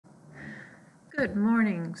Good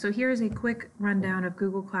morning. So here's a quick rundown of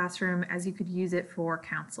Google Classroom as you could use it for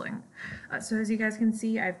counseling. So as you guys can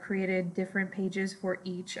see, I've created different pages for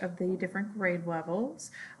each of the different grade levels.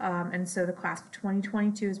 And so the class of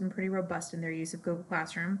 2022 has been pretty robust in their use of Google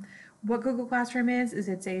Classroom. What Google Classroom is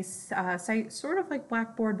it's a site sort of like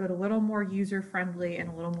Blackboard, but a little more user-friendly and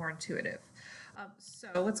a little more intuitive. So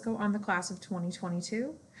let's go on the class of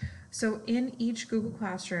 2022. So in each Google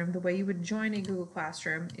Classroom, the way you would join a Google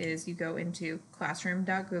Classroom is you go into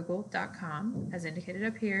classroom.google.com, as indicated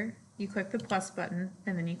up here. You click the plus button,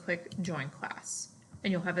 and then you click Join Class.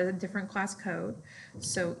 And you'll have a different class code.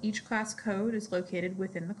 So each class code is located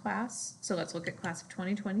within the class. So let's look at class of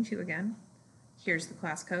 2022 again. Here's the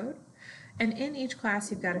class code. And in each class,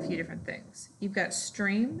 you've got a few different things. You've got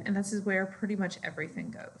stream, and this is where pretty much everything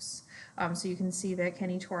goes. So you can see that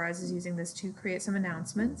Kenny Torres is using this to create some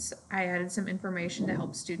announcements. I added some information to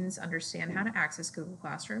help students understand how to access Google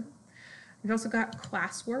Classroom. You've also got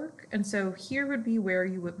classwork, and so here would be where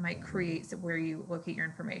you might create, where you locate your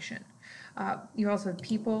information. You also have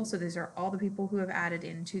people, so these are all the people who have added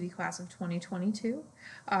into the class of 2022,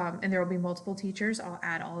 and there will be multiple teachers. I'll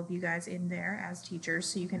add all of you guys in there as teachers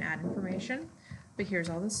so you can add information. But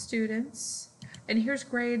here's all the students, and here's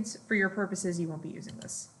grades. For your purposes, you won't be using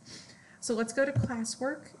this. So let's go to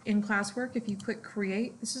classwork. In classwork, if you click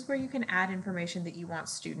create, this is where you can add information that you want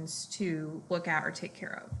students to look at or take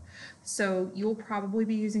care of. So you'll probably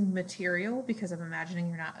be using material because I'm imagining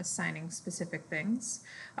you're not assigning specific things.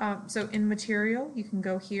 So in material, you can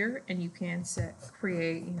go here and you can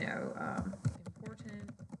create, important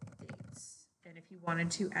dates. And if you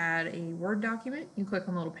wanted to add a Word document, you click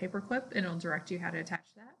on the little paper clip and it'll direct you how to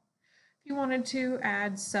attach that. If you wanted to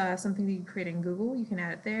add something that you create in Google, you can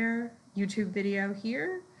add it there. YouTube video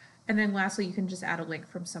here, and then lastly you can just add a link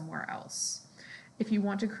from somewhere else. If you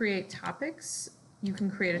want to create topics, you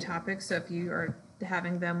can create a topic. So if you are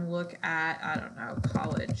having them look at, I don't know,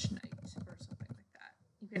 college night or something like that,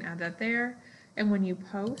 you can add that there, and when you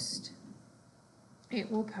post,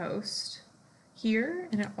 it will post here,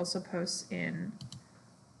 and it also posts in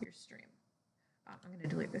your stream. I'm going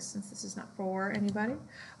to delete this since this is not for anybody.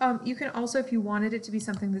 You can also, if you wanted it to be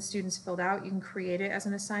something that students filled out, you can create it as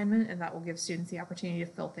an assignment, and that will give students the opportunity to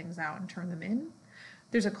fill things out and turn them in.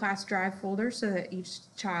 There's a class drive folder so that each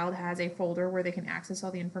child has a folder where they can access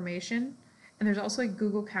all the information. And there's also a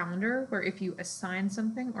Google Calendar where if you assign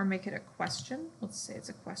something or make it a question, let's say it's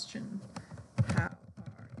a question, how are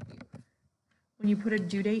you? When you put a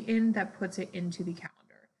due date in, that puts it into the calendar.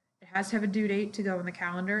 It has to have a due date to go in the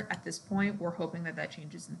calendar. At this point, we're hoping that that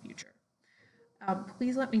changes in the future.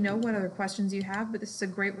 Please let me know what other questions you have, but this is a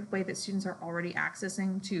great way that students are already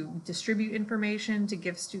accessing to distribute information, to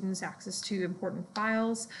give students access to important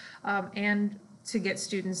files, and to get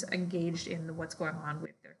students engaged in what's going on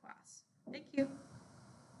with their class. Thank you.